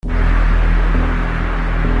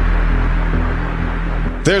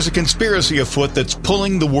There's a conspiracy afoot that's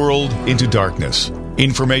pulling the world into darkness.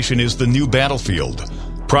 Information is the new battlefield.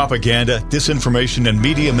 Propaganda, disinformation, and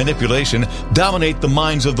media manipulation dominate the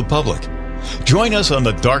minds of the public. Join us on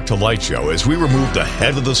the Dark to Light Show as we remove the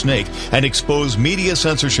head of the snake and expose media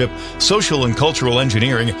censorship, social and cultural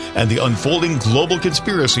engineering, and the unfolding global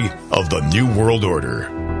conspiracy of the New World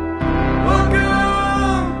Order.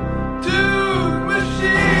 Welcome to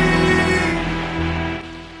Machine!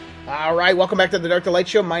 All right, welcome back to the Dark to Light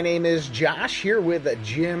Show. My name is Josh, here with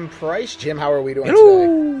Jim Price. Jim, how are we doing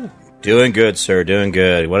today? Doing good, sir. Doing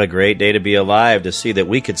good. What a great day to be alive, to see that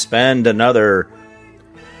we could spend another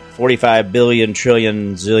 45 billion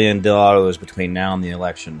trillion zillion dollars between now and the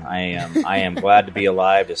election. I am glad to be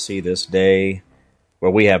alive to see this day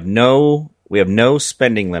where we have no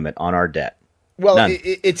spending limit on our debt. Well,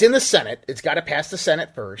 it's in the Senate. It's got to pass the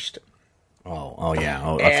Senate first. Oh yeah.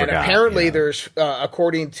 I and forgot. Apparently, Yeah. there's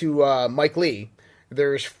according to Mike Lee,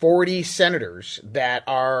 there's 40 senators that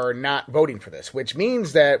are not voting for this, which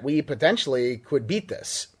means that we potentially could beat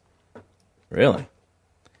this. Really?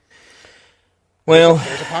 Well,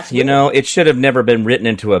 it should have never been written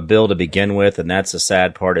into a bill to begin with, and that's the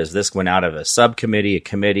sad part, is this went out of a subcommittee, a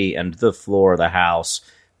committee, and to the floor of the House,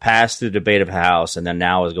 passed through the debate of the House, and then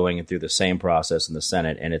now is going through the same process in the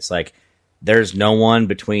Senate, and it's like, there's no one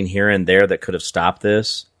between here and there that could have stopped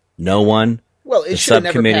this. No one. Well, it should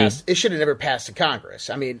have never passed to Congress.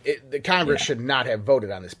 I mean, the Congress should not have voted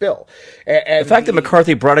on this bill. And the fact that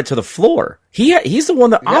McCarthy brought it to the floor, he's the one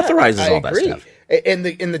that authorizes all that stuff. And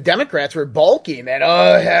the Democrats were balking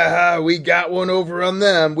that, we got one over on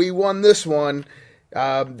them. We won this one.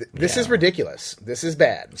 This is ridiculous. This is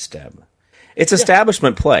bad. It's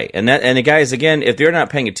establishment play. And the guys, again, if they're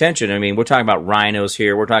not paying attention, I mean, we're talking about rhinos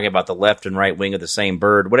here. We're talking about the left and right wing of the same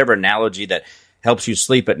bird, whatever analogy that helps you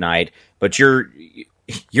sleep at night. But you're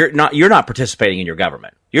not participating in your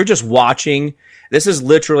government. You're just watching. This is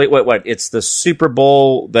literally what it's the Super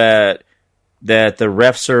Bowl that the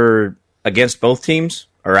refs are against both teams,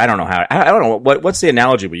 or I don't know what's the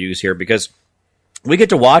analogy we use here, because we get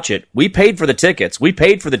to watch it. We paid for the tickets. We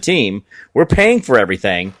paid for the team. We're paying for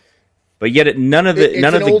everything, but yet none of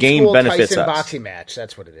the game benefits Tyson us. Boxing match.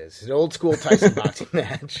 That's what it is. It's an old school Tyson boxing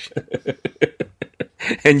match.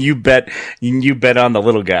 And you bet on the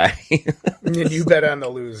little guy. And you bet on the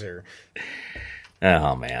loser.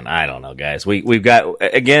 Oh man, I don't know, guys. We've got,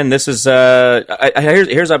 again, this is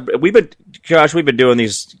we've been doing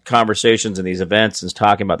these conversations and these events and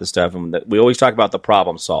talking about this stuff, and we always talk about the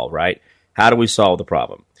problem solved, right? How do we solve the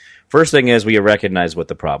problem? First thing is we recognize what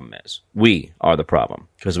the problem is. We are the problem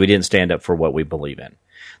because we didn't stand up for what we believe in.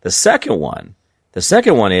 The second one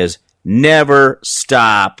is never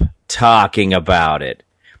stop talking about it.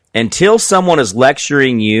 Until someone is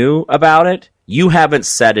lecturing you about it, you haven't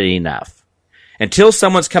said it enough. Until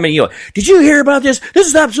someone's coming to you, did you hear about this? This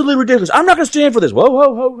is absolutely ridiculous. I'm not going to stand for this.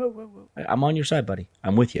 Whoa. I'm on your side, buddy.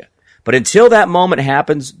 I'm with you. But until that moment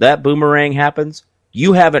happens, that boomerang happens,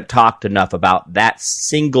 you haven't talked enough about that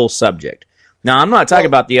single subject. Now, I'm not talking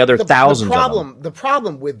about the other thousands of them. The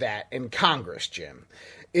problem with that in Congress, Jim,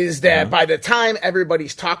 is that by the time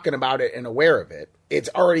everybody's talking about it and aware of it, it's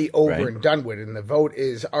already over and done with, and the vote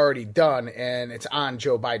is already done, and it's on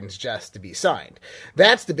Joe Biden's desk to be signed.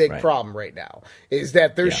 That's the big problem right now, is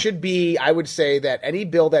that there should be, I would say that any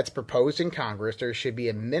bill that's proposed in Congress, there should be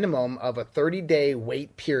a minimum of a 30-day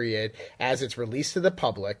wait period as it's released to the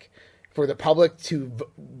public, for the public to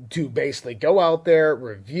basically go out there,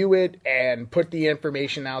 review it, and put the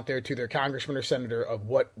information out there to their congressman or senator of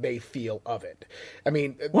what they feel of it. I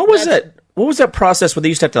mean, what was that process where they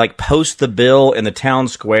used to have to post the bill in the town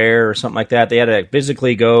square or something like that? They had to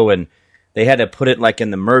physically go and they had to put it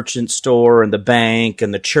in the merchant store and the bank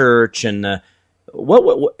and the church and what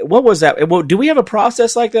was that? Do we have a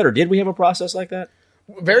process like that, or did we have a process like that?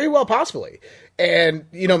 Very well, possibly. And,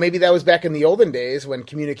 maybe that was back in the olden days when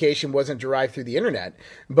communication wasn't derived through the internet.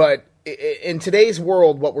 But in today's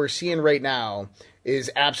world, what we're seeing right now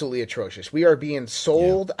is absolutely atrocious. We are being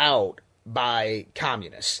sold out by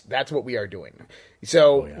communists. That's what we are doing.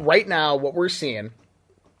 So right now, what we're seeing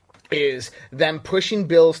is them pushing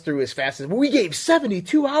bills through as fast as, we gave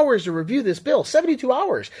 72 hours to review this bill. 72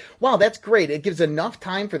 hours. Wow, that's great. It gives enough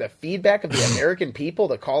time for the feedback of the American people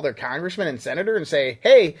to call their congressman and senator and say,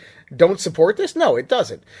 hey, don't support this? No, it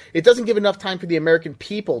doesn't. It doesn't give enough time for the American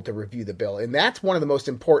people to review the bill. And that's one of the most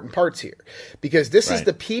important parts here, because this is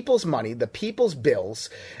the people's money, the people's bills,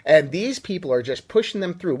 and these people are just pushing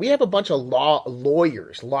them through. We have a bunch of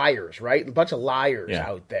liars, right? A bunch of liars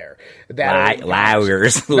out there.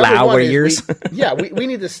 Liars. Number Power years. We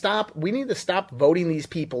need to stop. We need to stop voting these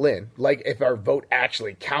people in. Like if our vote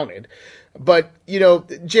actually counted. But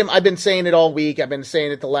Jim, I've been saying it all week. I've been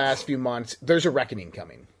saying it the last few months. There's a reckoning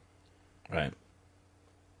coming. Right.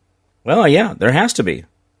 Well, yeah, there has to be.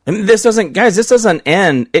 And this doesn't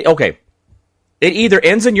end. It either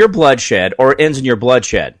ends in your bloodshed or it ends in your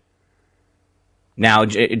bloodshed. Now,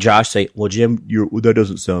 Josh, say, well, Jim, that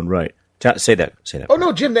doesn't sound right. Say that. Oh,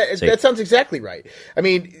 no, Jim, that sounds exactly right. I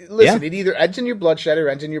mean, listen, It either ends in your bloodshed or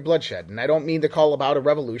ends in your bloodshed. And I don't mean to call about a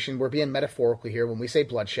revolution. We're being metaphorical here when we say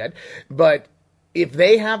bloodshed. But if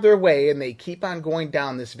they have their way and they keep on going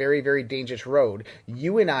down this very, very dangerous road,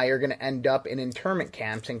 you and I are going to end up in internment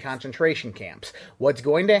camps and concentration camps. What's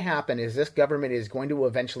going to happen is this government is going to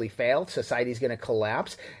eventually fail, society's going to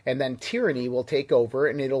collapse, and then tyranny will take over,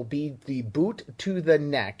 and it'll be the boot to the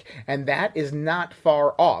neck. And that is not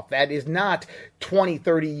far off. That is not 20,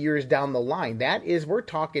 30 years down the line. We're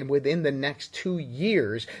talking within the next 2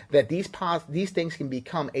 years that these things can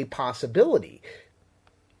become a possibility.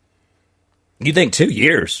 You think 2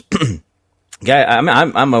 years? Guy,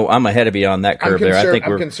 I'm ahead of you on that curve there. I think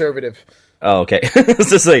I'm conservative. Oh, okay.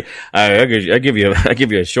 Let's just say I give you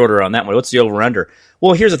a shorter on that one. What's the over under?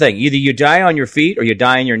 Well, here's the thing: either you die on your feet or you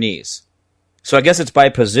die on your knees. So I guess it's by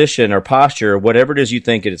position or posture, whatever it is you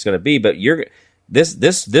think it's going to be. But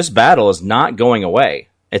this battle is not going away.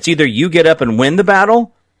 It's either you get up and win the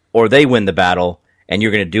battle, or they win the battle, and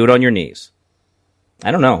you're going to do it on your knees. I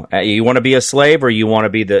don't know. You want to be a slave, or you want to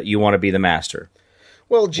be the master?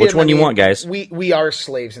 Well, Jim, which one you want, guys? We are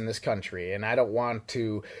slaves in this country, and I don't want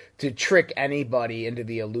to trick anybody into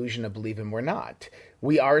the illusion of believing we're not.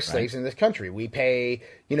 We are slaves in this country. We pay,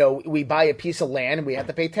 we buy a piece of land and we have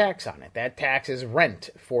to pay tax on it. That tax is rent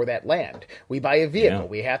for that land. We buy a vehicle.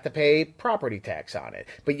 We have to pay property tax on it.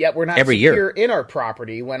 But yet we're not secure in our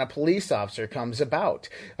property when a police officer comes about.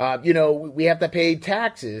 We have to pay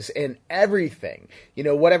taxes and everything.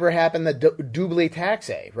 Whatever happened to double taxe,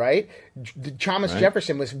 right? Thomas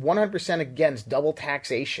Jefferson was 100% against double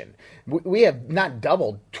taxation. We have not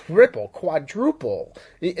doubled, triple, quadruple.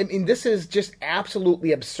 I mean, this is just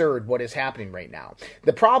absolutely absurd what is happening right now.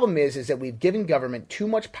 The problem is that we've given government too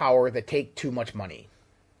much power that take too much money.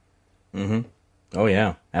 Mm-hmm. Oh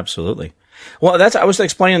yeah, absolutely. Well, I was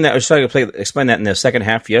explaining that. I was trying to explain that in the second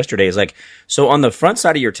half yesterday. Is like, so on the front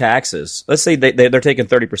side of your taxes, let's say they're taking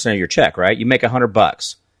 30% of your check, right? You make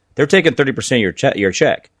 $100. They're taking 30% of your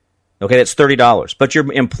check. Okay, that's $30. But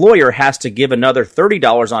your employer has to give another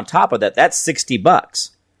 $30 on top of that. That's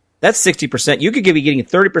 $60. That's 60%. You could be getting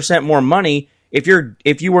 30% more money if your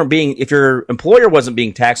employer wasn't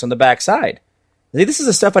being taxed on the backside. See, this is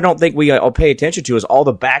the stuff I don't think we all pay attention to, is all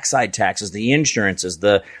the backside taxes, the insurances,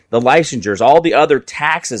 the licensures, all the other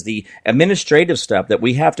taxes, the administrative stuff that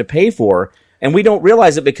we have to pay for, and we don't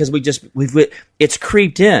realize it because it's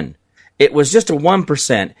creeped in. It was just a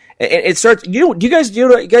 1%. It starts. Do you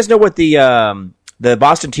guys know what the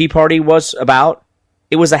Boston Tea Party was about?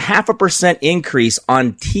 It was a 0.5% increase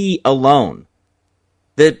on tea alone.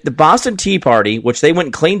 The Boston Tea Party, which they went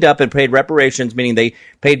and cleaned up and paid reparations, meaning they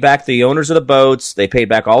paid back the owners of the boats, they paid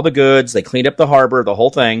back all the goods, they cleaned up the harbor, the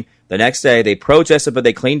whole thing. The next day, they protested, but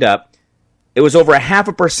they cleaned up. It was over a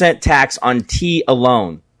 0.5% tax on tea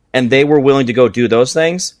alone, and they were willing to go do those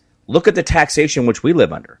things. Look at the taxation which we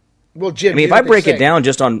live under. Well, Jim, I mean, if I break it down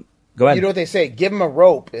just on... Go ahead. You know what they say? Give them a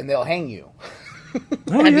rope and they'll hang you.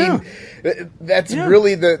 I mean, that's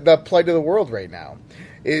really the plight of the world right now,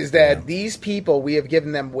 is that these people, we have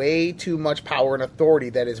given them way too much power and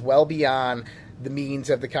authority that is well beyond the means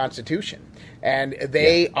of the Constitution. And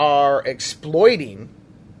they are exploiting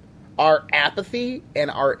our apathy and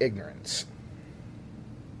our ignorance.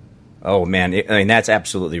 Oh, man. I mean, that's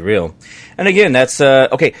absolutely real. And again, that's...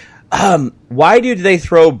 okay. Why did they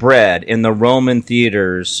throw bread in the Roman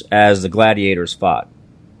theaters as the gladiators fought?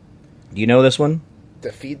 Do you know this one?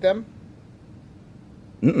 To feed them?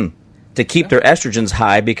 Mm-mm. To keep their estrogens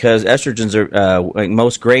high, because estrogens are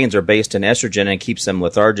most grains are based in estrogen, and keeps them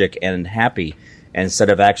lethargic and happy, instead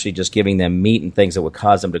of actually just giving them meat and things that would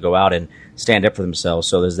cause them to go out and stand up for themselves.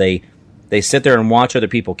 So as they sit there and watch other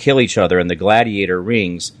people kill each other in the gladiator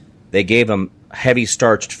rings, they gave them heavy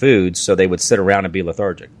starched foods so they would sit around and be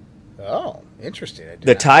lethargic. Oh, interesting.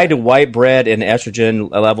 The tie to white bread and estrogen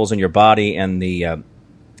levels in your body and the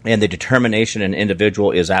determination in an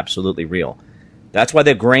individual is absolutely real. That's why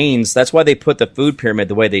that's why they put the food pyramid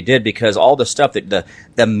the way they did, because all the stuff that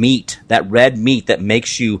the meat, that red meat that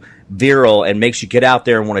makes you virile and makes you get out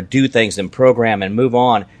there and want to do things and program and move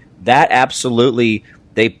on, that absolutely,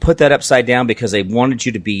 they put that upside down because they wanted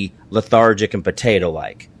you to be lethargic and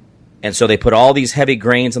potato-like. And so they put all these heavy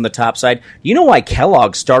grains on the top side. You know why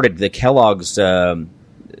Kellogg started the Kellogg's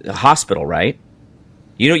hospital, right?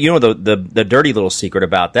 You know the dirty little secret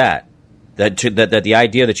about that. That the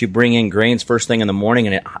idea that you bring in grains first thing in the morning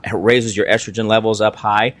and it raises your estrogen levels up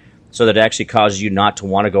high, so that it actually causes you not to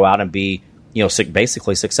want to go out and be,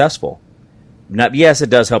 basically successful. Yes, it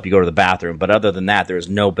does help you go to the bathroom, but other than that, there's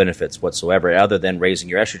no benefits whatsoever other than raising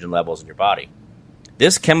your estrogen levels in your body.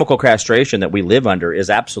 This chemical castration that we live under is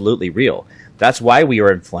absolutely real. That's why we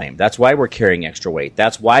are inflamed. That's why we're carrying extra weight.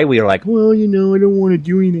 That's why we are like, well, I don't want to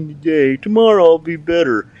do anything today. Tomorrow I'll be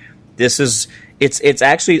better. It's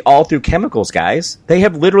actually all through chemicals, guys. They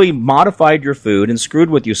have literally modified your food and screwed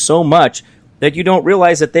with you so much that you don't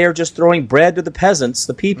realize that they are just throwing bread to the peasants,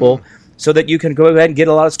 the people, so that you can go ahead and get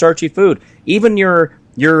a lot of starchy food. Even your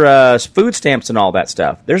food stamps and all that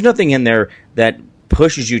stuff. There's nothing in there that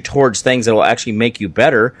pushes you towards things that will actually make you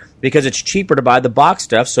better, because it's cheaper to buy the box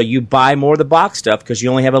stuff, so you buy more of the box stuff because you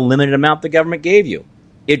only have a limited amount the government gave you.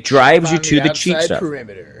 It drives you to the cheap stuff.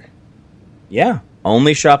 Perimeter. Yeah,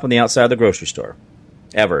 only shop on the outside of the grocery store,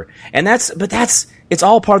 ever. And it's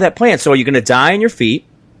all part of that plan. So are you going to die on your feet?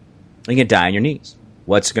 Or are you going to die on your knees?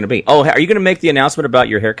 What's it going to be? Oh, are you going to make the announcement about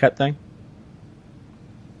your haircut thing?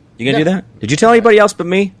 You going to do that? Did you tell anybody else but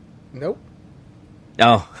me? Nope.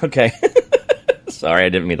 Oh, okay. Sorry, I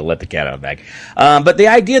didn't mean to let the cat out of the bag. But the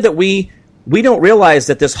idea that we don't realize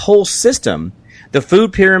that this whole system, the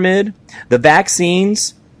food pyramid, the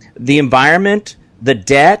vaccines, the environment, the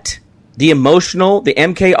debt, the emotional, the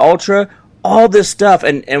MK Ultra, all this stuff,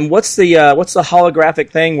 and what's the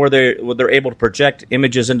holographic thing where they're able to project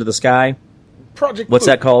images into the sky? Project What's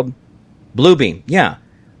Blue. that called? Bluebeam. Yeah.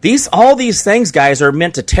 All these things, guys, are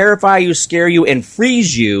meant to terrify you, scare you, and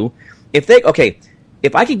freeze you. If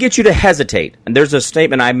I could get you to hesitate, and there's a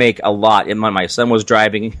statement I make a lot. When my son was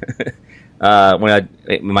driving,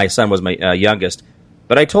 my son was my youngest,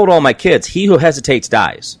 but I told all my kids, "He who hesitates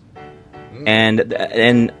dies."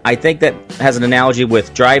 And I think that has an analogy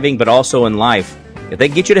with driving, but also in life. If they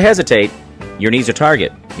can get you to hesitate, your knees are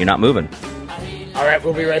target. You're not moving. All right,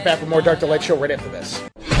 we'll be right back with more Dark to Light Show right after this.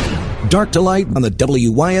 Dark to Light on the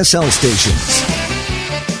WYSL stations.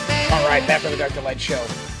 All right, back with the Dark to Light Show.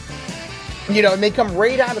 And they come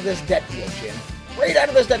right out of this debt deal, Jim. Right out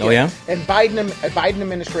of this debt deal. Oh, yeah? And Biden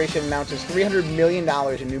administration announces $300 million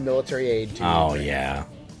in new military aid to Oh, Ukraine. yeah.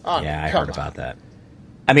 Oh, yeah, I come heard on. about that.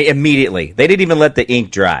 I mean, immediately. They didn't even let the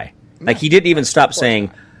ink dry. Like, he didn't even stop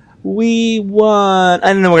saying, we won.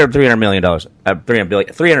 I don't know, we're going to $300 million.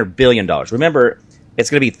 $300 billion. Remember, it's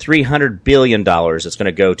going to be $300 billion that's going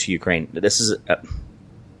to go to Ukraine. This is it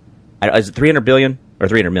 $300 billion or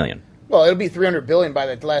 $300 million? Well, it'll be $300 billion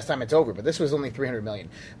by the last time it's over, but this was only $300 million.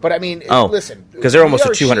 But I mean, listen, because they're almost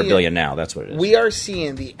at $200 billion now. That's what it is. We are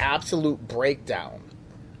seeing the absolute breakdown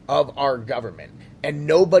of our government, and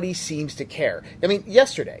nobody seems to care. I mean,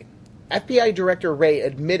 yesterday, FBI Director Wray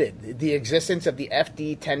admitted the existence of the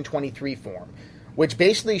FD 1023 form, which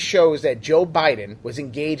basically shows that Joe Biden was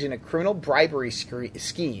engaged in a criminal bribery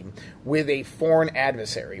scheme with a foreign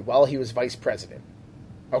adversary while he was vice president.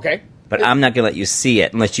 Okay? But I'm not going to let you see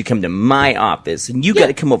it unless you come to my office, and you got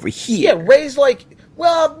to come over here. Yeah, Ray's like,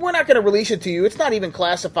 well, we're not going to release it to you. It's not even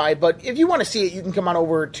classified, but if you want to see it, you can come on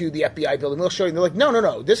over to the FBI building. We'll show you. And they're like,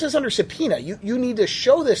 no. This is under subpoena. You need to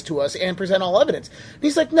show this to us and present all evidence. And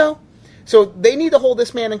he's like, no. So they need to hold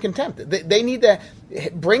this man in contempt. They need to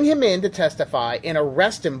bring him in to testify and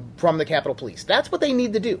arrest him from the Capitol Police. That's what they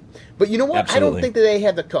need to do. But you know what? Absolutely. I don't think that they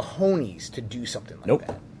have the cojones to do something like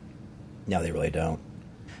that. No, they really don't.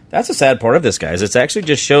 That's the sad part of this, guys. It actually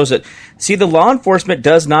just shows that, see, the law enforcement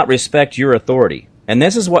does not respect your authority. And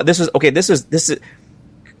this is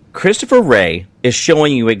Christopher Wray is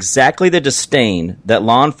showing you exactly the disdain that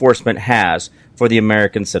law enforcement has for the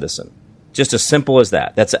American citizen. Just as simple as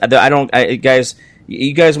that. Guys,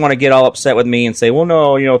 you guys want to get all upset with me and say, well,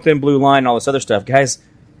 no, thin blue line and all this other stuff. Guys,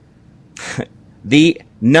 the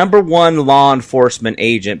number one law enforcement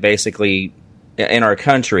agent basically in our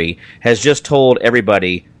country has just told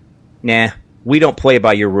everybody, nah, we don't play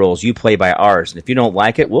by your rules. You play by ours. And if you don't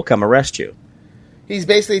like it, we'll come arrest you. He's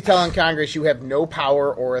basically telling Congress, you have no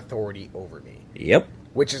power or authority over me. Yep.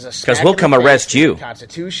 Which is a because smack we'll in come the face arrest to you. the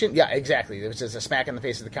Constitution. Yeah, exactly. This is a smack in the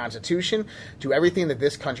face of the Constitution, to everything that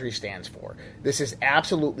this country stands for. This is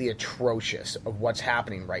absolutely atrocious of what's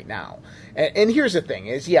happening right now. And here's the thing: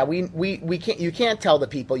 is we can't. You can't tell the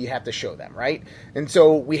people. You have to show them, right? And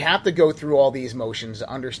so we have to go through all these motions to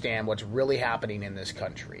understand what's really happening in this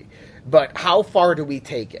country. But how far do we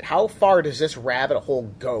take it? How far does this rabbit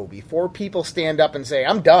hole go before people stand up and say,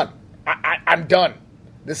 "I'm done. I'm done.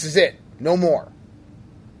 This is it. No more."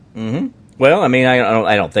 Mm-hmm. Well, I mean,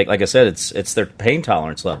 I don't think, like I said, it's their pain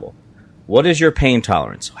tolerance level. What is your pain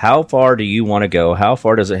tolerance? How far do you want to go? How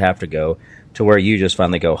far does it have to go to where you just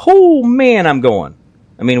finally go, oh, man, I'm going?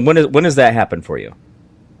 I mean, when does that happen for you?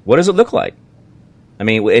 What does it look like? I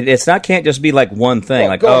mean, can't just be like one thing.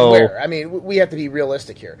 Where? I mean, we have to be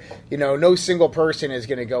realistic here. No single person is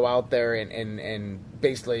going to go out there and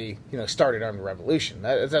basically, start an armed revolution.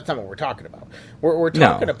 That's not what we're talking about. What we're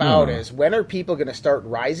talking about is when are people going to start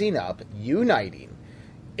rising up, uniting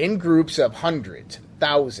in groups of hundreds,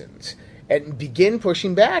 thousands, and begin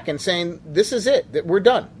pushing back and saying, this is it. That we're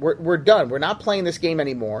done. We're done. We're not playing this game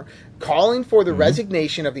anymore. Calling for the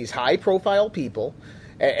resignation of these high-profile people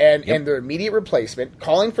and their immediate replacement,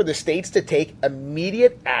 calling for the states to take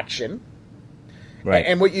immediate action. Right.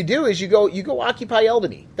 And what you do is you go occupy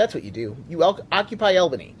Albany. That's what you do. You occupy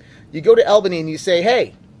Albany. You go to Albany and you say,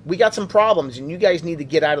 hey, we got some problems and you guys need to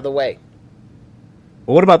get out of the way.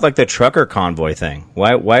 Well, what about like the trucker convoy thing?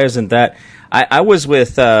 Why isn't that? I was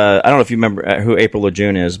with, I don't know if you remember who April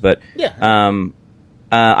Lejeune is, but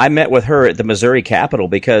I met with her at the Missouri Capitol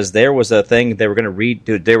because there was a thing they were going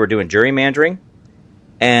to they were doing gerrymandering.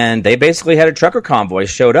 And they basically had a trucker convoy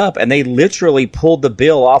showed up, and they literally pulled the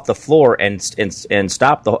bill off the floor and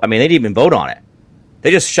stopped the. I mean, they didn't even vote on it.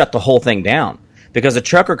 They just shut the whole thing down because the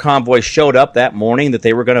trucker convoy showed up that morning that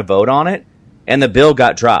they were going to vote on it, and the bill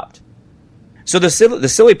got dropped. So the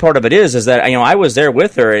silly part of it is that I was there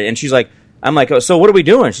with her, and she's like, I'm like, oh, so what are we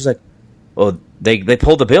doing? She's like, well, they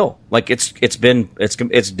pulled the bill, like it's done, it's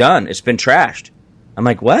been trashed. I'm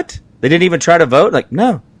like, what? They didn't even try to vote? Like,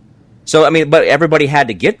 no. So, I mean, but everybody had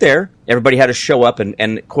to get there. Everybody had to show up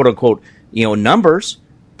and quote unquote, numbers.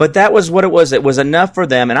 But that was what it was. It was enough for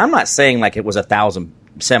them. And I'm not saying like it was 1,000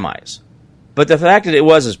 semis. But the fact that it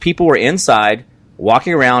was is people were inside,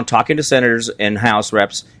 walking around, talking to senators and House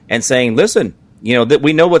reps and saying, listen, that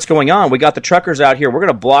we know what's going on. We got the truckers out here. We're going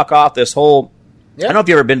to block off this whole. Yeah. I don't know if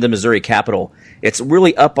you've ever been to the Missouri Capitol. It's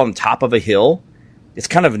really up on top of a hill. It's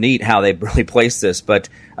kind of neat how they really placed this, but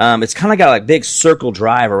it's kind of got a big circle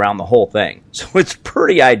drive around the whole thing. So it's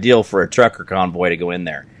pretty ideal for a trucker convoy to go in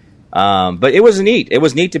there. But it was neat. It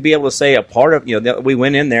was neat to be able to say a part of, that we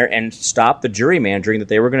went in there and stopped the gerrymandering that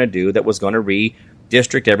they were going to do that was going to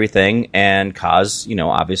redistrict everything and cause,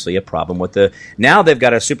 obviously a problem with now they've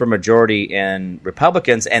got a supermajority in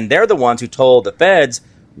Republicans, and they're the ones who told the feds,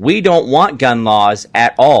 we don't want gun laws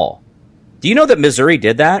at all. Do you know that Missouri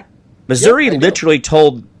did that? Missouri literally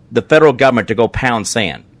told the federal government to go pound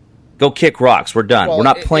sand. Go kick rocks. We're done. We're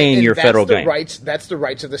not playing your federal game. That's the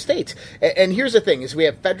rights of the states. And here's the thing, is we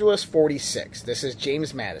have Federalist 46. This is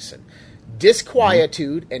James Madison.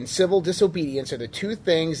 Disquietude and civil disobedience are the two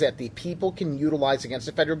things that the people can utilize against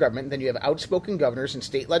the federal government. And then you have outspoken governors and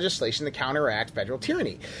state legislation to counteract federal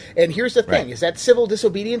tyranny. And here's the thing, is that civil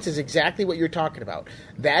disobedience is exactly what you're talking about.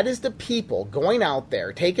 That is the people going out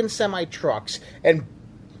there, taking semi-trucks and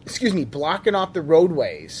blocking off the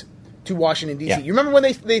roadways to Washington, D.C. Yeah. You remember when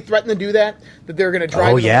they threatened to do that? That they were going to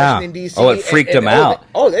drive to Washington, D.C.? Oh, it freaked them out.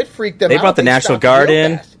 It freaked them out. They brought the National Guard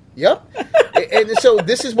in. Yep. And so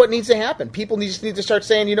this is what needs to happen. People just need to start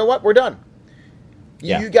saying, you know what, we're done.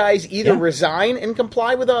 You guys either resign and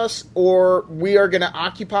comply with us, or we are going to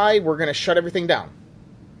occupy, we're going to shut everything down.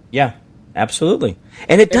 Yeah, absolutely.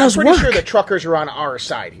 And it does work. I'm pretty sure the truckers are on our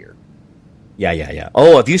side here. Yeah.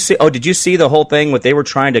 Oh, did you see the whole thing? What they were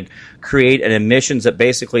trying to create an emissions that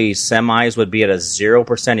basically semis would be at a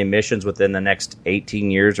 0% emissions within the next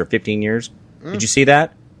 18 years or 15 years? Did you see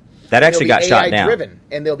that? That actually got shot down.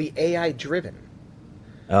 And they'll be AI driven.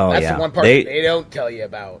 Oh, That's the one part they don't tell you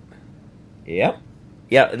about. Yep.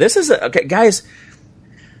 Yeah, this is okay, guys.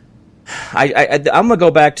 I'm going to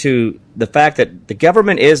go back to the fact that the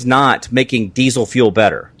government is not making diesel fuel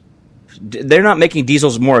better. They're not making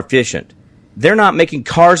diesels more efficient. They're not making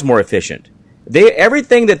cars more efficient.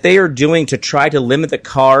 Everything that they are doing to try to limit the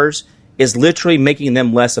cars is literally making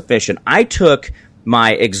them less efficient. I took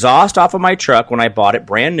my exhaust off of my truck when I bought it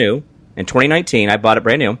brand new. In 2019, I bought it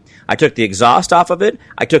brand new. I took the exhaust off of it.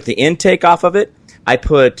 I took the intake off of it. I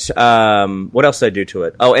put, what else did I do to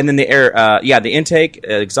it? Oh, and then the air, the intake,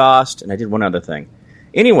 exhaust, and I did one other thing.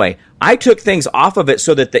 Anyway, I took things off of it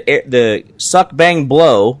so that the suck, bang,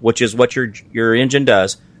 blow, which is what your engine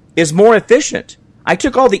does, is more efficient. I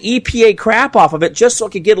took all the EPA crap off of it just so I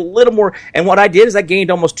could get a little more. And what I did is I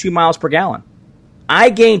gained almost 2 miles per gallon. I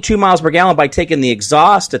gained 2 miles per gallon by taking the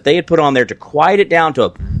exhaust that they had put on there to quiet it down to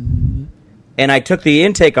a. And I took the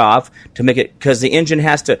intake off to make it, because the engine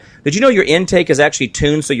has to. Did you know your intake is actually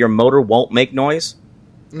tuned so your motor won't make noise?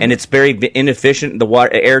 And it's very inefficient. The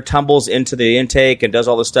air tumbles into the intake and does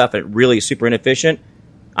all this stuff, and it really is super inefficient.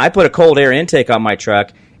 I put a cold air intake on my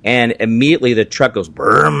truck, and immediately the truck goes,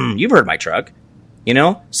 boom. You've heard my truck. You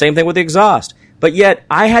know, same thing with the exhaust. But yet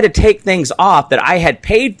I had to take things off that I had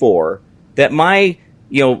paid for that my,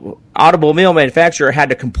 automobile manufacturer had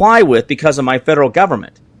to comply with because of my federal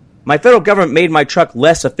government. My federal government made my truck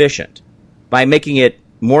less efficient by making it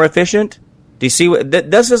more efficient. Do you see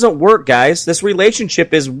this doesn't work, guys? This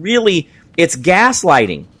relationship is really, it's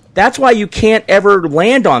gaslighting. That's why you can't ever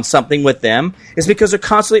land on something with them, is because they're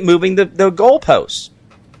constantly moving the goalposts.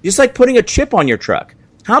 Just like putting a chip on your truck.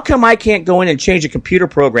 How come I can't go in and change a computer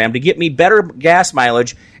program to get me better gas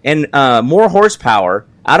mileage and more horsepower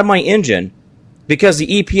out of my engine because the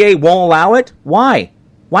EPA won't allow it? Why?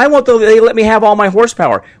 Why won't they let me have all my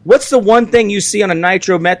horsepower? What's the one thing you see on a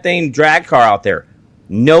nitromethane drag car out there?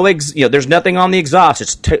 There's nothing on the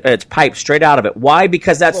exhaust. It's piped straight out of it. Why?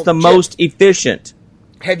 Because that's the most efficient.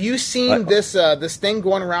 Have you seen this thing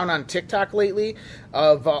going around on TikTok lately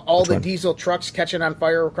of all the diesel trucks catching on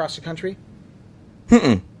fire across the country?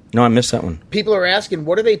 No, I missed that one. People are asking,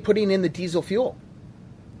 what are they putting in the diesel fuel?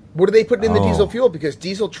 What are they putting in the diesel fuel? Because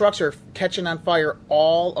diesel trucks are catching on fire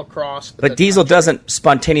all across the But diesel country. doesn't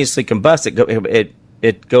spontaneously combust.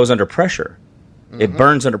 It goes under pressure. Mm-hmm. It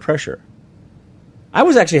burns under pressure. I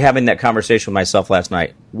was actually having that conversation with myself last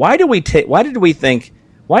night. Why did we think,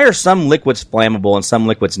 why are some liquids flammable and some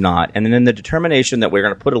liquids not? And then in the determination that we're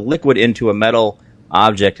going to put a liquid into a metal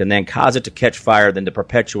object and then cause it to catch fire, then to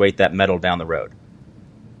perpetuate that metal down the road.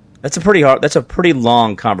 That's a pretty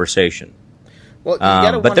long conversation. Well, you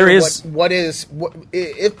gotta but wonder there is what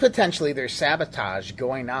if potentially there's sabotage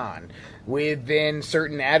going on within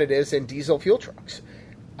certain additives in diesel fuel trucks.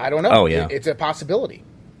 I don't know. Oh, yeah. It's a possibility.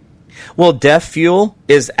 Well, DEF fuel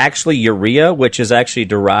is actually urea, which is actually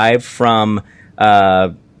derived from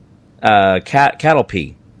cattle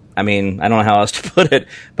pee. I mean, I don't know how else to put it,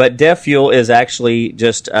 but DEF fuel is actually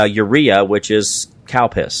just urea, which is cow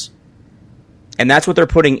piss. And that's what they're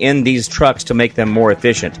putting in these trucks to make them more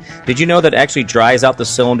efficient. Did you know that actually dries out the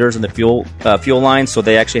cylinders and the fuel line, so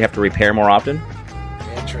they actually have to repair more often?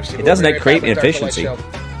 Interesting. It doesn't create inefficiency.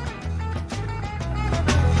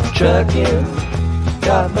 Trucking,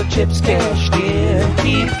 got my chips cashed in.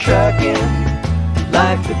 Keep trucking,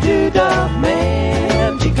 like the Doodah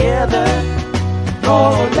Man. Together,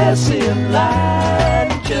 more or less in line.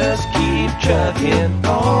 Just keep trucking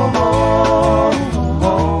on.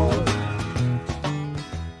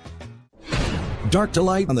 Dark to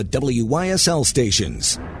Light on the WYSL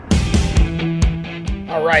stations.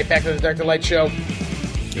 All right, back to the Dark to Light show.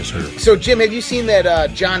 Yes, sir. So, Jim, have you seen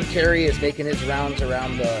that John Kerry is making his rounds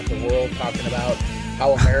around the world talking about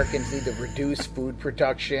how Americans need to reduce food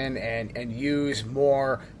production and use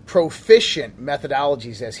more proficient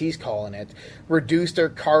methodologies, as he's calling it, reduce their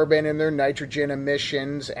carbon and their nitrogen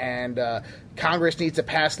emissions, and Congress needs to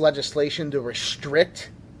pass legislation to restrict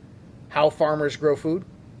how farmers grow food?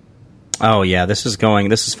 Oh, yeah, this is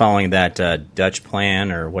following that Dutch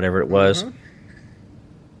plan or whatever it was.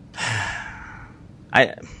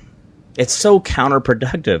 Mm-hmm. It's so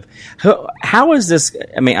counterproductive. How is this?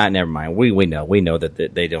 I mean, never mind. We know that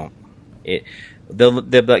they don't.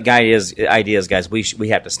 The idea is, guys, we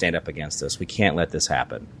have to stand up against this. We can't let this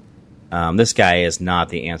happen. This guy is not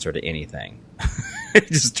the answer to anything. It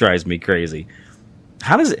just drives me crazy.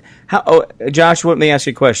 How does it? Josh, let me ask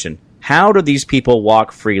you a question. How do these people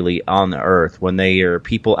walk freely on the earth when they are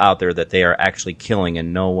people out there that they are actually killing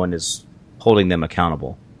and no one is holding them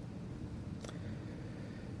accountable?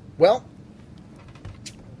 Well,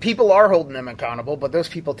 people are holding them accountable, but those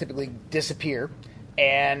people typically disappear.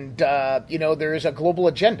 And, there is a global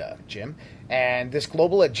agenda, Jim. And this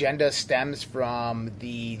global agenda stems from the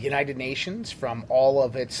United Nations, from all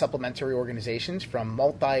of its supplementary organizations, from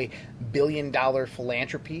multi-billion-dollar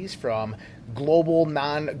philanthropies, from global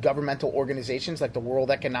non-governmental organizations like the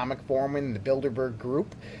World Economic Forum and the Bilderberg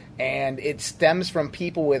Group. And it stems from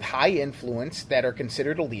people with high influence that are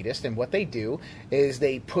considered elitist. And what they do is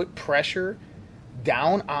they put pressure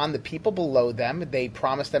down on the people below them. They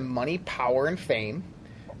promise them money, power, and fame.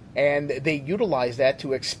 And they utilize that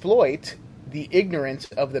to exploit the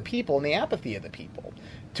ignorance of the people and the apathy of the people.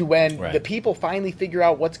 To when the people finally figure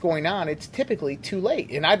out what's going on, it's typically too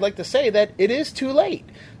late. And I'd like to say that it is too late.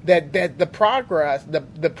 That the progress,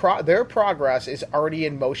 their progress is already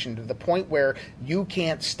in motion to the point where you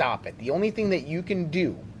can't stop it. The only thing that you can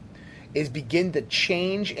do is begin to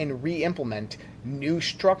change and re-implement new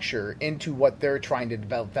structure into what they're trying to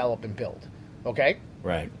develop and build. Okay?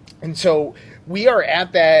 Right. And so we are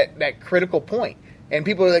at that critical point. And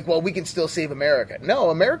people are like, well, we can still save America.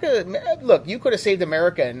 No, America, look, you could have saved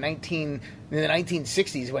America in the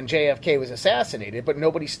 1960s when JFK was assassinated, but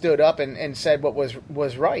nobody stood up and said what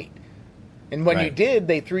was right. And when you Right. did,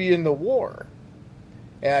 they threw you in the war.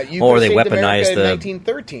 You Or could they have saved weaponized America in the-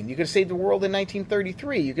 1913. You could have saved the world in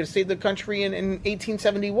 1933. You could have saved the country in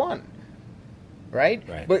 1871. Right?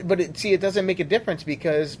 Right. But it doesn't make a difference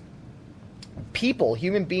because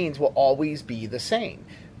human beings will always be the same.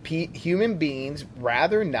 Human beings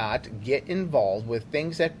rather not get involved with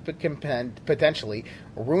things that can potentially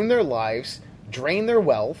ruin their lives, drain their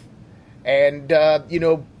wealth, and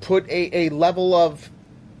put a level of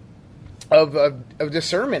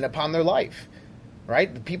discernment upon their life.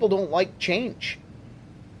 Right? People don't like change.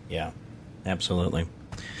 Yeah, absolutely.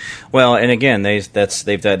 Well, and again,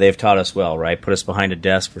 they've taught us well, right? Put us behind a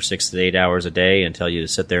desk for 6 to 8 hours a day and tell you to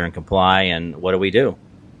sit there and comply. And what do?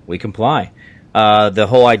 We comply. The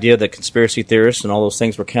whole idea that conspiracy theorists and all those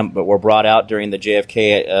things were brought out during the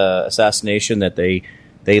JFK assassination, that they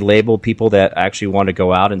labeled people that actually want to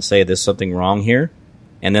go out and say there's something wrong here,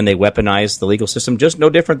 and then they weaponized the legal system, just no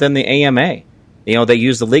different than the AMA. They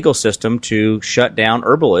use the legal system to shut down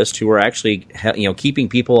herbalists who are actually, keeping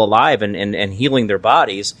people alive and healing their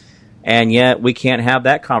bodies. And yet we can't have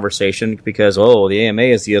that conversation because, the AMA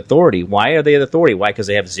is the authority. Why are they the authority? Why? Because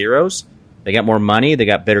they have zeros? They got more money. They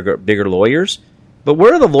got bigger lawyers. But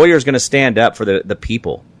where are the lawyers going to stand up for the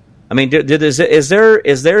people? I mean, is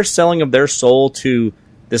their selling of their soul to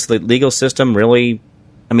this legal system really?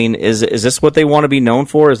 I mean, is this what they want to be known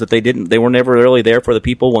for? Is that they were never really there for the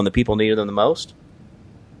people when the people needed them the most?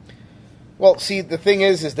 Well, see, the thing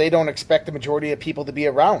is they don't expect the majority of people to be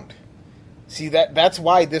around. See, that's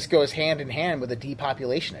why this goes hand in hand with the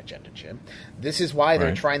depopulation agenda, Jim. This is why they're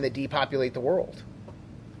Right. trying to depopulate the world.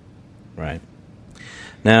 Right.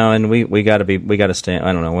 Now, and we got to stand.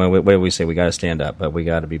 I don't know. What do we say? We got to stand up, but we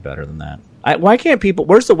got to be better than that. Why can't people?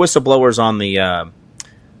 Where's the whistleblowers on the?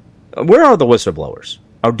 Where are the whistleblowers?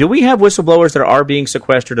 Or do we have whistleblowers that are being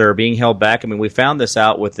sequestered or are being held back? I mean, we found this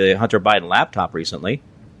out with the Hunter Biden laptop recently,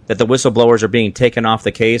 that the whistleblowers are being taken off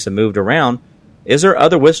the case and moved around. Is there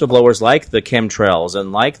other whistleblowers like the chemtrails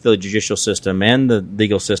and like the judicial system and the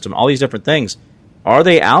legal system, all these different things? Are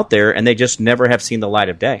they out there and they just never have seen the light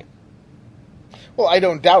of day? Well, I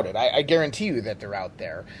don't doubt it. I guarantee you that they're out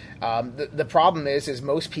there. The problem is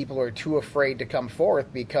most people are too afraid to come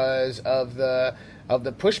forth because of the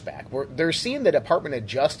pushback. They're seeing the Department of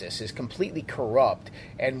Justice is completely corrupt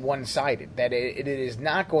and one-sided, that it is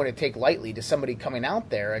not going to take lightly to somebody coming out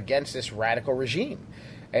there against this radical regime.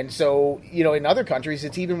 And so, in other countries,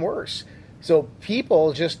 it's even worse. So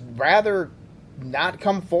people just rather not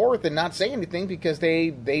come forth and not say anything because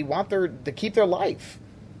they want to keep their life.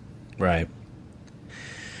 Right.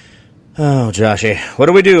 Oh, Joshy, what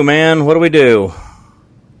do we do, man? What do we do?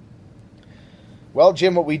 Well,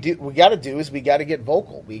 Jim, what we got to do is we got to get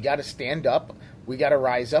vocal. We got to stand up. We got to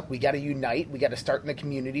rise up. We got to unite. We got to start in the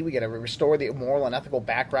community. We got to restore the moral and ethical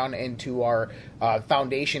background into our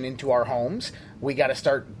foundation, into our homes. We got to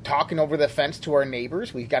start talking over the fence to our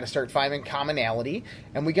neighbors. We got to start finding commonality,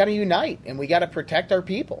 and we got to unite, and we got to protect our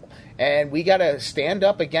people, and we got to stand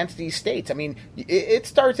up against these states. I mean, it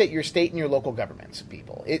starts at your state and your local governments,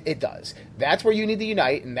 people. It does. That's where you need to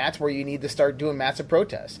unite, and that's where you need to start doing massive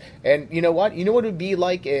protests. And you know what? You know what it would be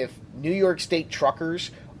like if New York State truckers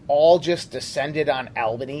all just descended on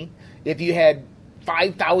Albany? If you had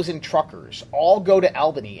 5,000 truckers all go to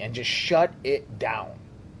Albany and just shut it down.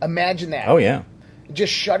 Imagine that. Oh, yeah.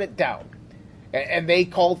 Just shut it down. And they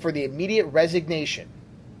called for the immediate resignation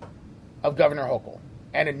of Governor Hochul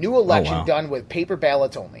and a new election done with paper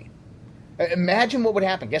ballots only. Imagine what would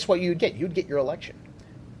happen. Guess what you'd get? You'd get your election.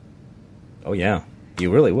 Oh, yeah.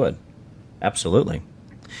 You really would. Absolutely.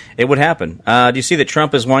 It would happen. Do you see that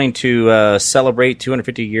Trump is wanting to celebrate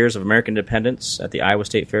 250 years of American independence at the Iowa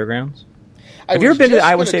State Fairgrounds? Have you ever been to the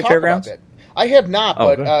Iowa State Fairgrounds? I have not,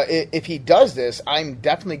 Oh, but if he does this, I'm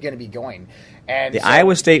definitely going to be going. And The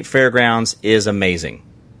Iowa State Fairgrounds is amazing.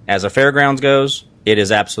 As a fairgrounds goes, it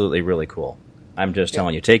is absolutely really cool. I'm just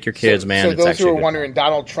telling you, take your kids, man. So It's those actually who a are good wondering,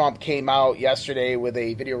 Donald Trump came out yesterday with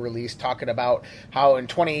a video release talking about how in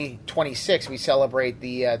 2026 we celebrate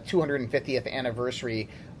the 250th anniversary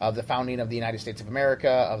of the founding of the United States of America,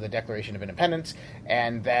 of the Declaration of Independence,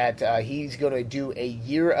 and that he's going to do a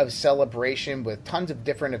year of celebration with tons of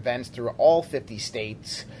different events through all 50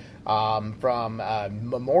 states from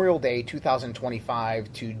Memorial Day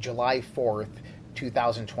 2025 to July 4th,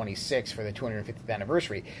 2026 for the 250th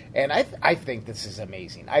anniversary. And I think this is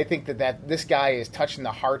amazing. I think that this guy is touching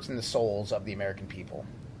the hearts and the souls of the American people.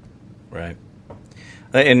 Right.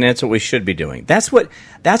 And that's what we should be doing. That's what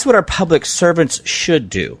our public servants should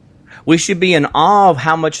do. We should be in awe of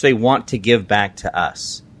how much they want to give back to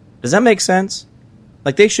us. Does that make sense?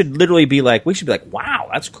 Like, they should literally be like, we should be like, wow,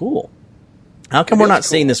 that's cool. How come we're not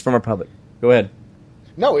seeing this from our public? Go ahead.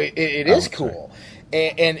 No, it is cool.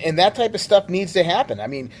 And that type of stuff needs to happen. I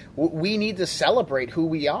mean, we need to celebrate who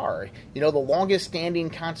we are. You know, the longest standing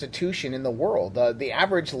constitution in the world, the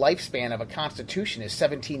average lifespan of a constitution is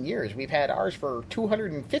 17 years. We've had ours for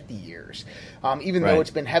 250 years. Even though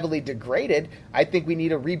it's been heavily degraded, I think we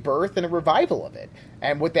need a rebirth and a revival of it.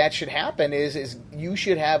 And what that should happen is you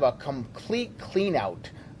should have a complete clean out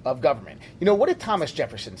of government. You know, what did Thomas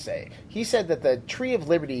Jefferson say? He said that the tree of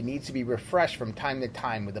liberty needs to be refreshed from time to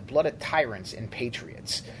time with the blood of tyrants and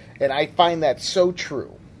patriots. And I find that so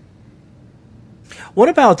true. What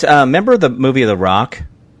about, remember the movie The Rock?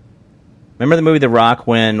 Remember the movie The Rock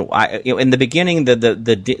when, in the beginning,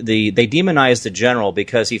 they demonized the general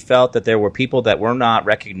because he felt that there were people that were not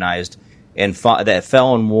recognized and that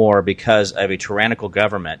fell in war because of a tyrannical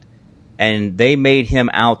government, and they made him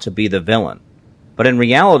out to be the villain. But in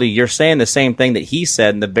reality, you're saying the same thing that he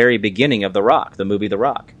said in the very beginning of The Rock, the movie The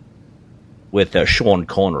Rock, with Sean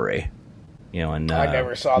Connery. You know, and I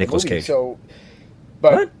never saw Nicolas the movie, Cage. so.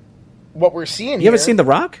 But what we're seeing You haven't seen The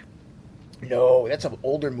Rock? No, that's an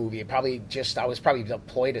older movie. I was probably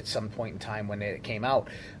deployed at some point in time when it came out.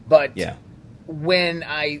 But when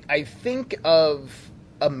I think of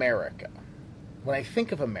America,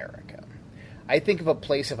 I think of a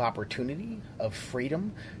place of opportunity, of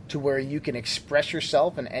freedom, to where you can express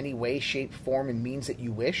yourself in any way, shape, form, and means that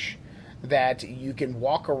you wish, that you can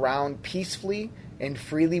walk around peacefully and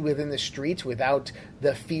freely within the streets without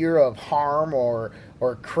the fear of harm or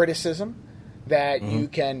criticism, that you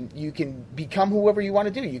can become whoever you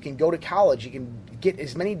want to do. You can go to college, you can get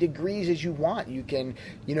as many degrees as you want. You can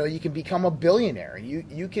become a billionaire.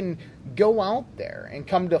 You can go out there and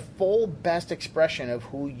come to full best expression of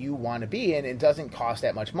who you want to be, and it doesn't cost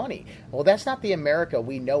that much money. Well, that's not the America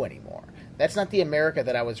we know anymore. That's not the America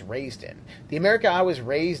that I was raised in. The America I was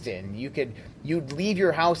raised in, you'd leave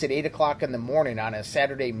your house at 8 o'clock in the morning on a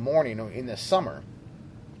Saturday morning in the summer,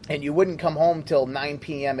 and you wouldn't come home till 9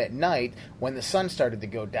 p.m. at night when the sun started to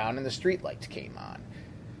go down and the streetlights came on.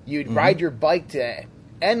 You'd ride your bike to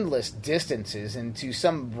endless distances into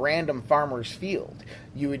some random farmer's field.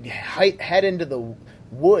 You would head into the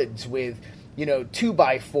woods with,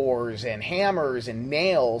 2x4s and hammers and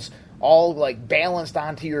nails all like balanced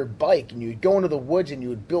onto your bike, and you'd go into the woods and you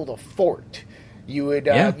would build a fort. You would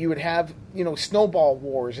have snowball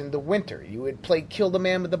wars in the winter. You would play kill the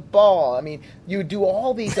man with the ball. I mean, you would do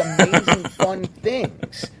all these amazing fun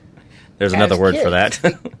things. There's another word for that.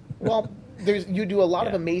 You do a lot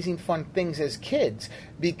of amazing fun things as kids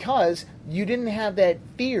because you didn't have that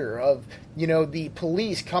fear of the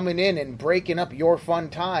police coming in and breaking up your fun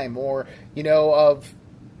time, or of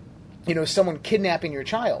someone kidnapping your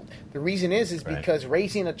child. The reason is because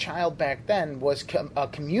raising a child back then was a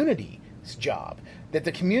community's job, that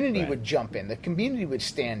the community would jump in, the community would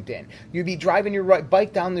stand in. You'd be driving your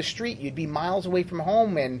bike down the street, you'd be miles away from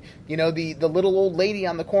home, and the little old lady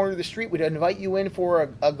on the corner of the street would invite you in for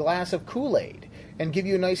a glass of Kool-Aid and give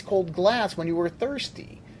you a nice cold glass when you were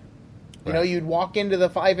thirsty. You'd walk into the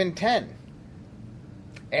 5 and 10.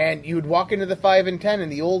 And you would walk into the 5 and 10, and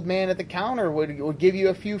the old man at the counter would give you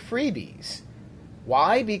a few freebies.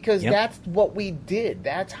 Why? Because that's what we did.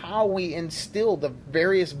 That's how we instilled the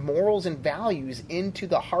various morals and values into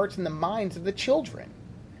the hearts and the minds of the children.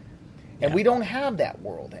 And we don't have that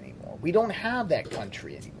world anymore. We don't have that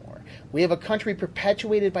country anymore. We have a country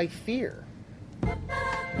perpetuated by fear.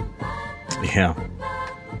 Yeah.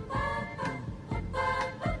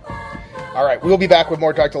 All right, we'll be back with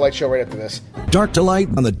more Dark to Light Show right after this. Dark to Light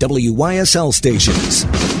on the WYSL stations.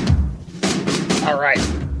 All right,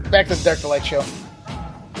 back to the Dark to Light Show.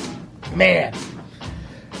 Man,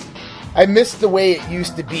 I miss the way it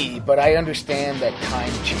used to be, but I understand that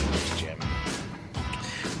time changed, Jim.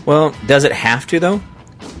 Well, does it have to, though?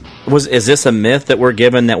 Is this a myth that we're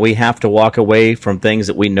given, that we have to walk away from things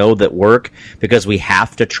that we know that work because we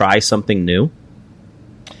have to try something new?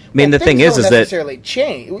 I mean, the thing is that necessarily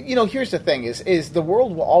change. Here's the thing: is the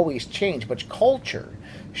world will always change, but culture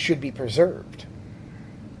should be preserved.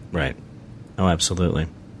 Right. Oh, absolutely.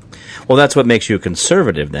 Well, that's what makes you a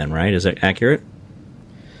conservative, then, right? Is that accurate?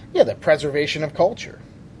 Yeah, the preservation of culture.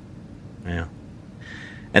 Yeah.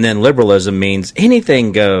 And then liberalism means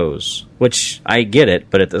anything goes, which I get it,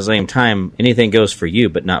 but at the same time, anything goes for you,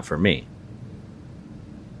 but not for me.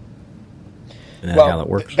 Isn't that how that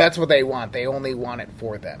works? That's what they want. They only want it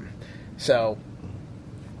for them. So,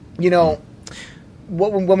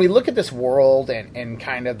 when we look at this world and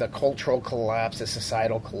kind of the cultural collapse, the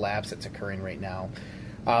societal collapse that's occurring right now,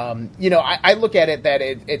 I look at it that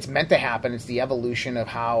it's meant to happen. It's the evolution of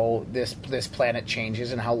how this planet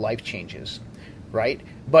changes and how life changes, right?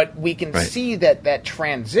 But we can see that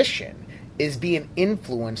transition is being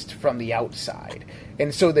influenced from the outside.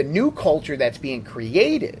 And so the new culture that's being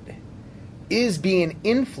created is being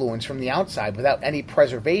influenced from the outside without any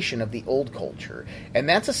preservation of the old culture. And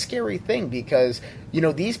that's a scary thing because,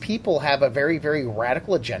 these people have a very, very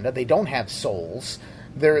radical agenda. They don't have souls.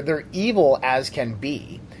 They're evil as can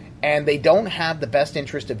be. And they don't have the best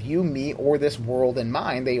interest of you, me, or this world in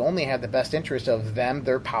mind. They only have the best interest of them,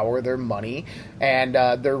 their power, their money, and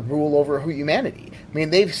their rule over humanity. I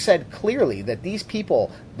mean, they've said clearly that these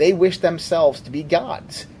people, they wish themselves to be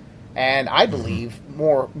gods. And I believe,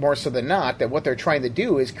 more so than not, that what they're trying to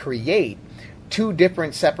do is create two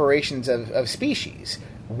different separations of species.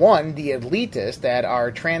 One, the elitists that are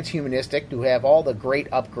transhumanistic, who have all the great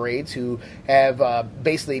upgrades, who have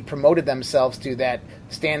basically promoted themselves to that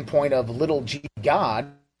standpoint of little g God.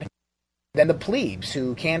 Then the plebes,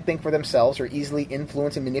 who can't think for themselves, are easily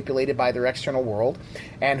influenced and manipulated by their external world,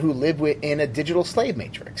 and who live within a digital slave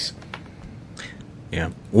matrix.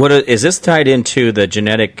 Yeah. What is this tied into the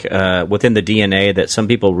genetic within the DNA that some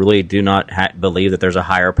people really do not believe that there's a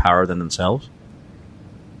higher power than themselves?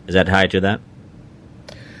 Is that tied to that?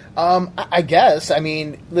 I guess. I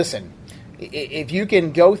mean, listen, if you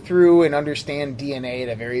can go through and understand DNA at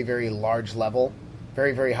a very, very large level,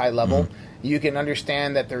 very, very high level, you can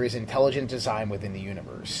understand that there is intelligent design within the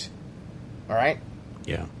universe. All right?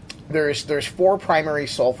 Yeah. There's 4 primary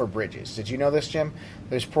sulfur bridges. Did you know this, Jim?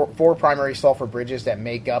 There's 4 primary sulfur bridges that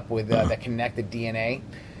make up with that connect the DNA.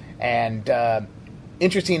 And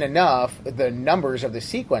interesting enough, the numbers of the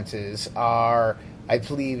sequences are, I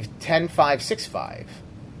believe, 10, 5, 6, 5.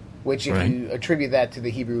 Which, if you attribute that to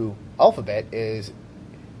the Hebrew alphabet, is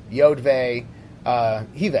Yod-Veh,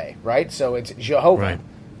 Hiveh, right? So it's Jehovah,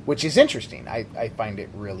 which is interesting. I find it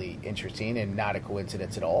really interesting and not a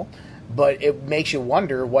coincidence at all. But it makes you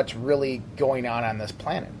wonder what's really going on this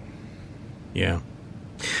planet. Yeah.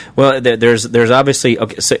 Well, there's obviously,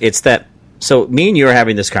 okay, so it's that, so me and you are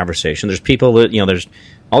having this conversation. There's people that, there's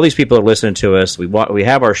all these people that are listening to us. We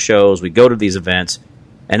have our shows. We go to these events.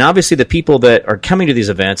 And obviously the people that are coming to these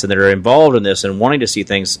events and that are involved in this and wanting to see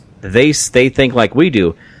things, they think like we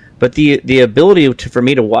do. But the ability for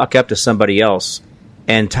me to walk up to somebody else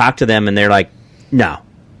and talk to them and they're like, no,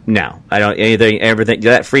 I don't, everything,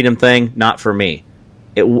 that freedom thing, not for me.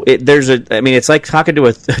 It's like talking to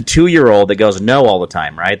a 2-year-old that goes no all the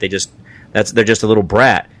time, right? They're just a little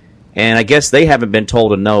brat. And I guess they haven't been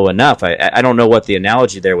told to know enough. I don't know what the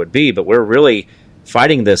analogy there would be, but we're really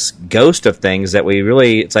fighting this ghost of things that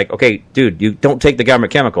it's like, okay, dude, you don't take the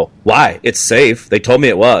government chemical. Why? It's safe. They told me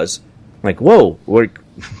it was. I'm like, whoa,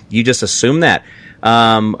 you just assume that.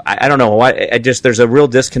 I don't know why. There's a real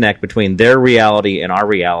disconnect between their reality and our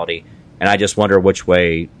reality, and I just wonder which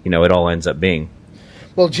way, it all ends up being.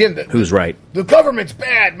 Well, Jim, who's right? The government's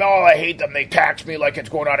bad. Oh, I hate them. They tax me like it's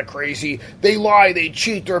going out of crazy. They lie. They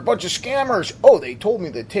cheat. They're a bunch of scammers. Oh, they told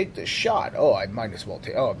me to take this shot. Oh, I might as well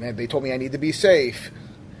take. Oh man, they told me I need to be safe.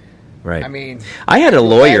 Right. I mean, I had a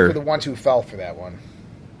lawyer. For the ones who fell for that one.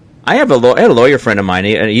 I had a lawyer friend of mine,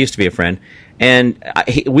 and he used to be a friend. And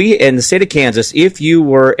we in the state of Kansas, if you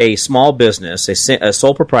were a small business, a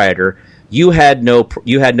sole proprietor, you had no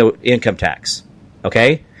income tax.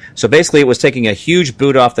 Okay. So basically, it was taking a huge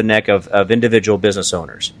boot off the neck of individual business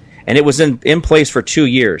owners. And it was in place for 2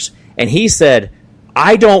 years. And he said,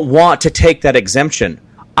 I don't want to take that exemption.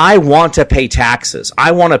 I want to pay taxes.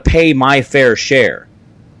 I want to pay my fair share.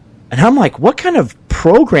 And I'm like, what kind of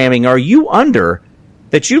programming are you under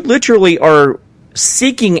that you literally are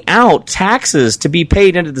seeking out taxes to be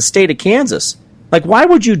paid into the state of Kansas? Like, why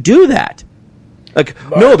would you do that? Like,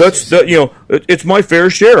 no, it's my fair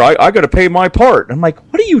share. I got to pay my part. I'm like,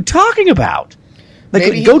 what are you talking about?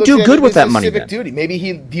 Like, go do good with that money. Civic duty. Maybe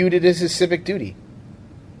he viewed it as his civic duty.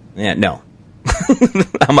 Yeah, no.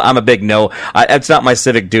 I'm a big no. It's not my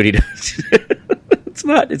civic duty. It's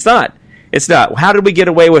not. How did we get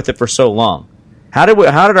away with it for so long? How did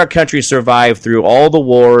our country survive through all the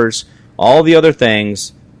wars, all the other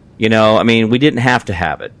things? We didn't have to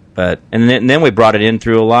have it, and then we brought it in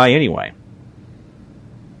through a lie anyway.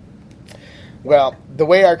 Well, the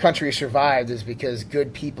way our country survived is because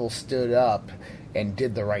good people stood up and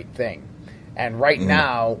did the right thing. And right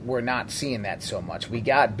now, we're not seeing that so much. We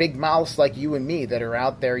got big mouths like you and me that are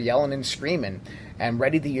out there yelling and screaming and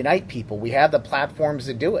ready to unite people. We have the platforms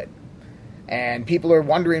to do it. And people are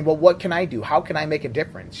wondering, well, what can I do? How can I make a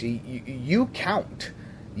difference? You count.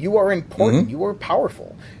 You are important. You are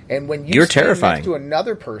powerful. And when you're terrifying next to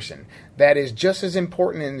another person that is just as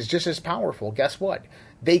important and is just as powerful, guess what?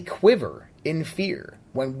 They quiver in fear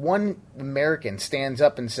when one American stands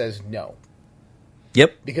up and says no.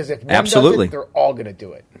 Yep. Because if one Absolutely. does it, they're all going to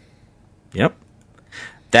do it. Yep.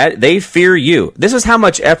 That they fear you. This is how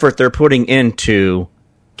much effort they're putting into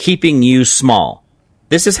keeping you small.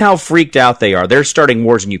 This is how freaked out they are. They're starting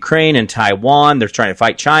wars in Ukraine and Taiwan. They're trying to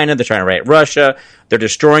fight China. They're trying to fight Russia. They're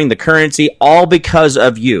destroying the currency, all because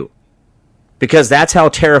of you. Because that's how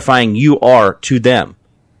terrifying you are to them.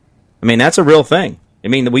 I mean, that's a real thing. I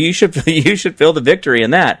mean, you should feel the victory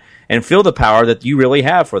in that and feel the power that you really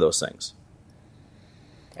have for those things.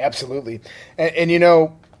 Absolutely.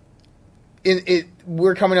 And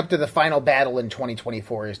we're coming up to the final battle in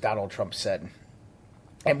 2024, as Donald Trump said.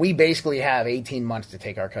 And we basically have 18 months to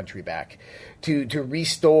take our country back, to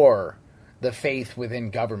restore the faith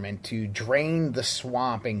within government, to drain the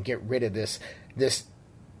swamp and get rid of this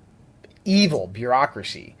evil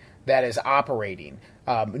bureaucracy that is operating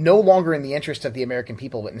no longer in the interest of the American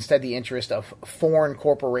people, but instead the interest of foreign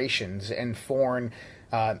corporations and foreign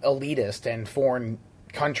elitists and foreign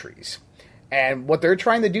countries. And what they're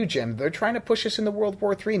trying to do, Jim, they're trying to push us into World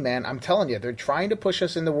War III, man. I'm telling you, they're trying to push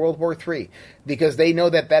us into World War III because they know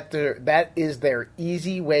that is their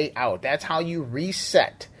easy way out. That's how you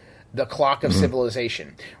reset the clock of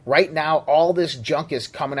civilization. Right now, all this junk is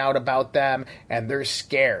coming out about them, and they're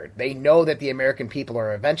scared. They know that the American people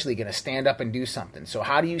are eventually going to stand up and do something. So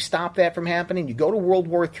how do you stop that from happening? You go to World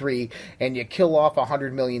War III, and you kill off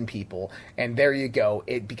 100 million people, and there you go.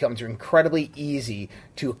 It becomes incredibly easy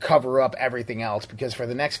to cover up everything else, because for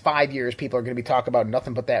the next 5 years, people are going to be talking about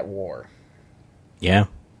nothing but that war. Yeah.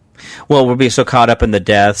 Well, we'll be so caught up in the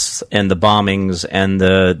deaths and the bombings and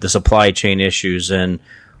the supply chain issues and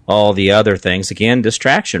all the other things. Again,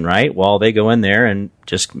 distraction, right? While they go in there and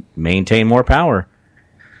just maintain more power.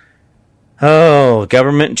 Oh,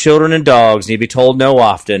 government and children and dogs need to be told no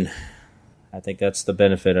often. I think that's the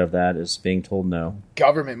benefit of that, is being told no.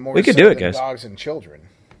 Government more we could so do it, than guys. Dogs and children.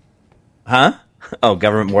 Huh? Oh,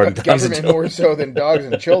 government more than dogs and Government children. more so than dogs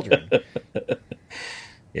and children.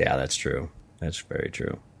 Yeah, that's true. That's very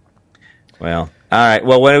true. Well, all right.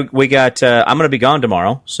 Well, we got. I'm going to be gone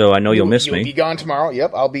tomorrow, so I know you'll miss me. You'll be gone tomorrow.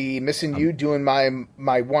 Yep, I'll be missing you doing my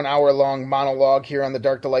 1 hour long monologue here on the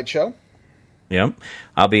Dark Delight Show. Yep,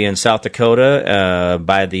 I'll be in South Dakota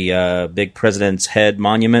by the big President's Head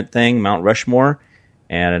Monument thing, Mount Rushmore,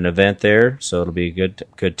 and an event there. So it'll be a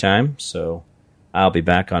good time. So I'll be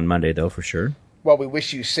back on Monday though, for sure. Well, we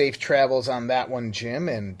wish you safe travels on that one, Jim.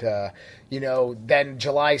 And, then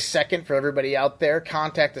July 2nd, for everybody out there,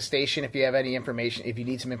 contact the station if you have any information. If you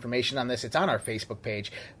need some information on this, it's on our Facebook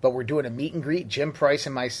page. But we're doing a meet and greet. Jim Price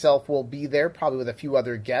and myself will be there, probably with a few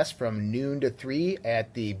other guests, from noon to 3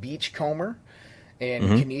 at the Beachcomber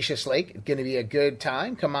in Canisius Lake. It's going to be a good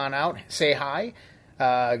time. Come on out, say hi.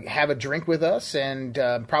 Have a drink with us, and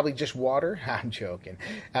probably just water. I'm joking.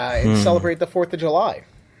 And celebrate the 4th of July.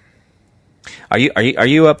 Are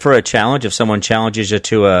you up for a challenge? If someone challenges you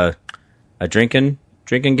to a drinking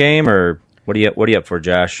game, or what are you up for,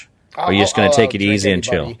 Josh? Or are you just going to take it easy and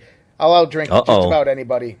chill? I'll outdrink just about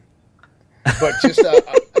anybody, but just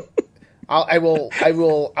I will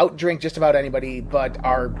outdrink just about anybody. But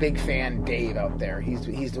our big fan Dave out there,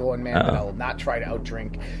 he's the one man that I'll not try to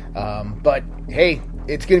outdrink. But hey,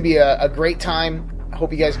 it's going to be a great time. I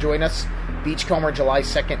hope you guys join us. Beachcomber, July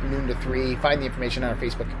 2nd, noon to 3. Find the information on our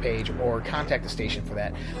Facebook page or contact the station for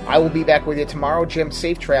that. I will be back with you tomorrow. Jim,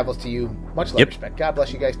 safe travels to you. Much love, respect. God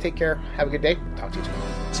bless you guys. Take care. Have a good day. Talk to you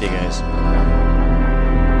tomorrow. See you guys.